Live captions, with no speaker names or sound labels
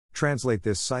Translate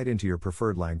this site into your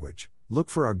preferred language. Look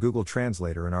for our Google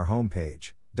Translator in our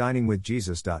homepage,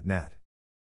 diningwithjesus.net.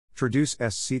 Traduce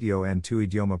este sitio en tu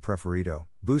idioma preferido.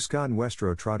 Busca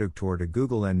nuestro traductor de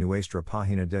Google en nuestra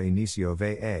página de inicio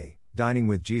va,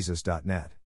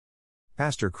 diningwithjesus.net.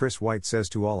 Pastor Chris White says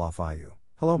to all of you,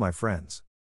 hello my friends.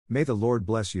 May the Lord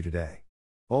bless you today.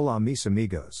 Hola mis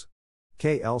amigos.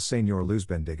 Que el Señor luz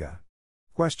bendiga.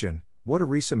 Question: what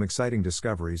are some exciting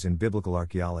discoveries in biblical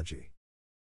archaeology?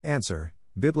 Answer: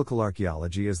 biblical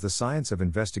archaeology is the science of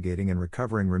investigating and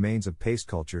recovering remains of past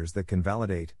cultures that can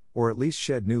validate, or at least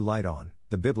shed new light on,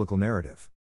 the biblical narrative.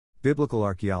 Biblical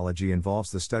archaeology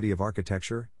involves the study of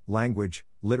architecture, language,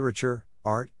 literature,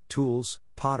 art, tools,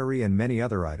 pottery and many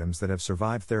other items that have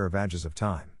survived ages of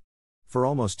time. For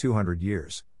almost 200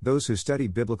 years, those who study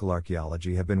biblical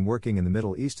archaeology have been working in the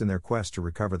Middle East in their quest to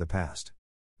recover the past.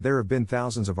 There have been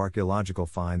thousands of archaeological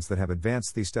finds that have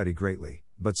advanced the study greatly,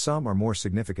 but some are more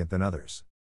significant than others.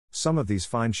 Some of these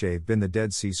finds have been the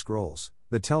Dead Sea Scrolls,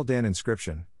 the Tel Dan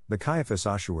inscription, the Caiaphas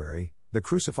ossuary, the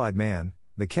Crucified Man,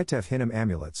 the Ketef Hinnom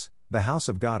amulets, the House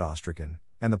of God ostracan,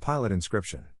 and the Pilate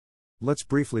inscription. Let's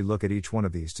briefly look at each one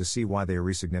of these to see why they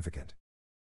are significant.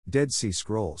 Dead Sea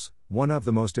Scrolls. One of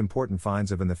the most important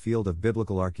finds in the field of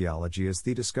biblical archaeology is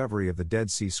the discovery of the Dead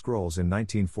Sea Scrolls in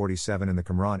 1947 in the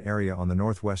Qumran area on the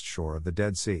northwest shore of the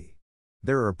Dead Sea.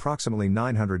 There are approximately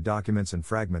 900 documents and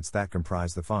fragments that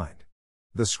comprise the find.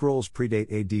 The scrolls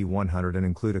predate AD 100 and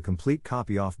include a complete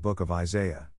copy of Book of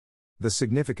Isaiah. The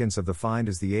significance of the find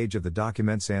is the age of the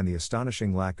documents and the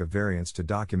astonishing lack of variants to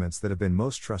documents that have been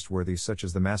most trustworthy, such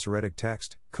as the Masoretic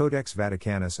text, Codex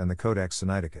Vaticanus and the Codex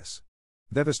Sinaiticus.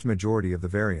 The vast majority of the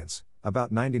variants,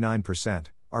 about 99%,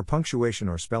 are punctuation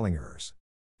or spelling errors.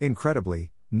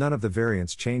 Incredibly, none of the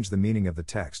variants change the meaning of the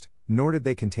text, nor did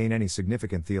they contain any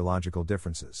significant theological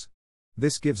differences.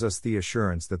 This gives us the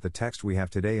assurance that the text we have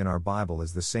today in our Bible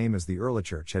is the same as the early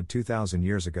church had 2,000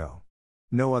 years ago.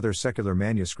 No other secular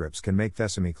manuscripts can make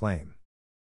this claim.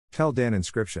 Tel Dan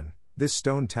inscription. This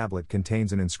stone tablet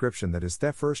contains an inscription that is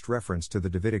the first reference to the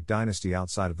Davidic dynasty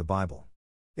outside of the Bible.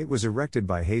 It was erected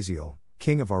by Hazael,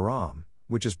 king of Aram,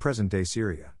 which is present-day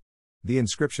Syria. The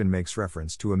inscription makes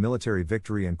reference to a military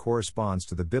victory and corresponds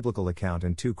to the biblical account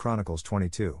in 2 Chronicles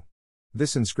 22.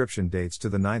 This inscription dates to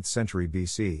the 9th century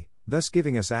BC, thus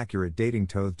giving us accurate dating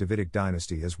to the Davidic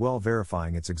dynasty as well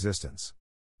verifying its existence.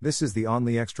 This is the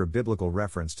only extra biblical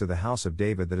reference to the house of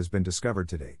David that has been discovered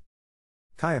to date.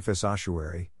 Caiaphas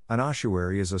ossuary. An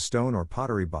ossuary is a stone or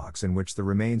pottery box in which the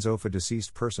remains of a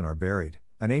deceased person are buried,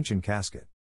 an ancient casket.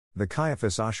 The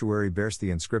Caiaphas ossuary bears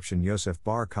the inscription Yosef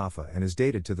bar Kapha and is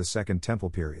dated to the Second Temple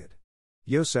period.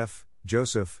 Joseph,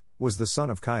 was the son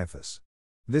of Caiaphas.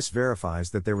 This verifies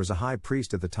that there was a high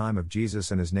priest at the time of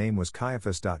Jesus and his name was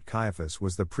Caiaphas. Caiaphas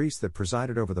was the priest that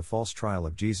presided over the false trial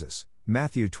of Jesus,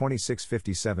 Matthew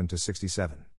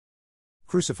 26:57-67.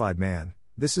 Crucified man.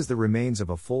 This is the remains of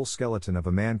a full skeleton of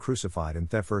a man crucified in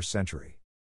the 1st century.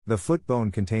 The foot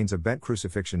bone contains a bent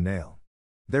crucifixion nail.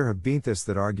 There have been theists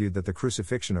that argued that the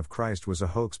crucifixion of Christ was a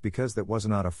hoax because that was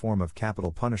not a form of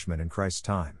capital punishment in Christ's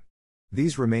time.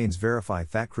 These remains verify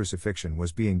that crucifixion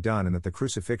was being done and that the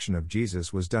crucifixion of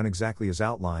Jesus was done exactly as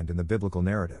outlined in the biblical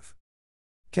narrative.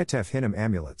 Ketef Hinnom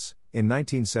amulets. In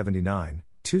 1979,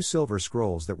 2 silver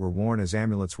scrolls that were worn as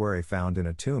amulets were found in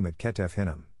a tomb at Ketef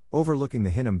Hinnom, overlooking the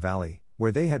Hinnom Valley,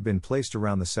 where they had been placed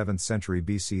around the 7th century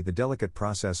BC. The delicate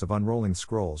process of unrolling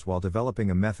scrolls while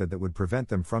developing a method that would prevent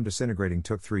them from disintegrating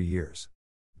took 3 years.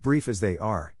 Brief as they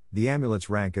are, the amulets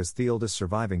rank as the oldest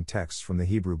surviving texts from the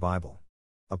Hebrew Bible.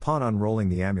 Upon unrolling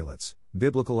the amulets,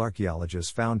 biblical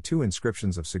archaeologists found 2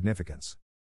 inscriptions of significance.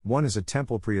 One is a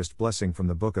temple priest blessing from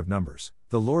the book of Numbers: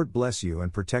 "The Lord bless you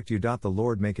and protect you. The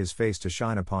Lord make his face to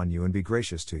shine upon you and be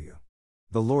gracious to you.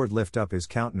 The Lord lift up his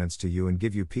countenance to you and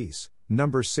give you peace."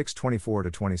 Numbers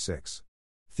 6:24-26.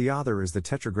 The other is the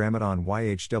Tetragrammaton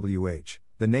YHWH,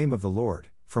 the name of the Lord,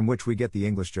 from which we get the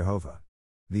English Jehovah.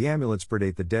 The amulets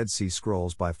predate the Dead Sea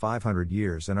Scrolls by 500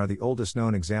 years and are the oldest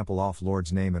known example of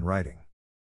Lord's name in writing.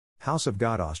 House of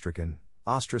God ostracan,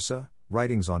 ostraca,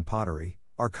 writings on pottery,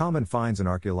 are common finds in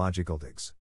archaeological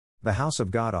digs. The House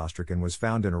of God ostracan was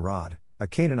found in Arad, a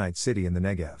Canaanite city in the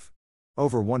Negev.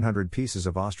 Over 100 pieces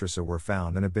of ostraca were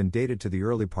found and have been dated to the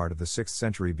early part of the 6th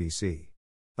century BC.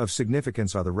 Of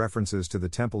significance are the references to the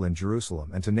temple in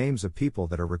Jerusalem and to names of people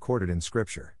that are recorded in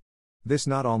Scripture. This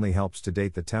not only helps to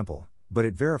date the temple, but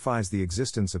it verifies the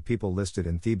existence of people listed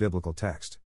in the biblical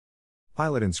text.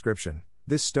 Pilate inscription.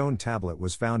 This stone tablet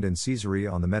was found in Caesarea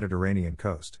on the Mediterranean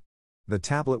coast. The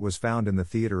tablet was found in the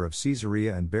theater of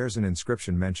Caesarea and bears an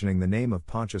inscription mentioning the name of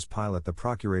Pontius Pilate, the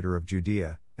procurator of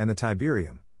Judea, and the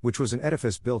Tiberium, which was an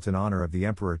edifice built in honor of the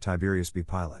Emperor Tiberius B.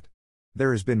 Pilate.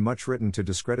 There has been much written to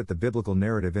discredit the biblical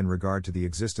narrative in regard to the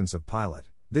existence of Pilate.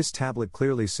 This tablet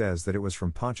clearly says that it was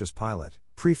from Pontius Pilate,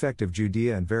 prefect of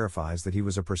Judea, and verifies that he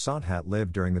was a person that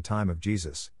lived during the time of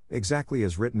Jesus, exactly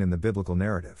as written in the biblical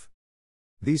narrative.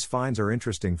 These finds are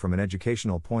interesting from an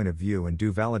educational point of view and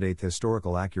do validate the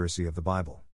historical accuracy of the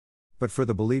Bible. But for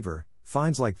the believer,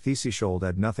 finds like Thesishold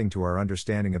add nothing to our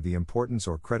understanding of the importance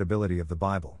or credibility of the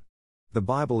Bible. The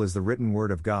Bible is the written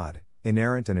word of God,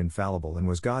 inerrant and infallible, and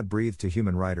was God-breathed to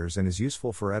human writers and is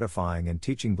useful for edifying and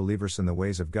teaching believers in the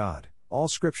ways of God. All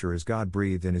Scripture is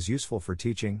God-breathed and is useful for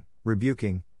teaching,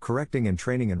 rebuking, correcting and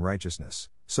training in righteousness,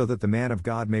 so that the man of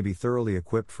God may be thoroughly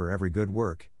equipped for every good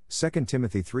work. 2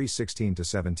 Timothy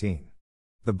 3:16-17.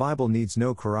 The Bible needs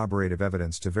no corroborative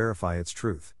evidence to verify its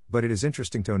truth, but it is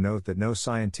interesting to note that no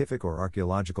scientific or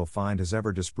archaeological find has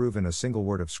ever disproven a single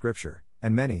word of Scripture,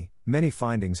 and many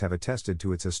findings have attested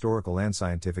to its historical and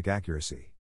scientific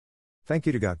accuracy. Thank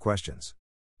you to Got Questions.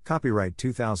 Copyright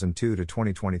 2002 to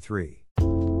 2023.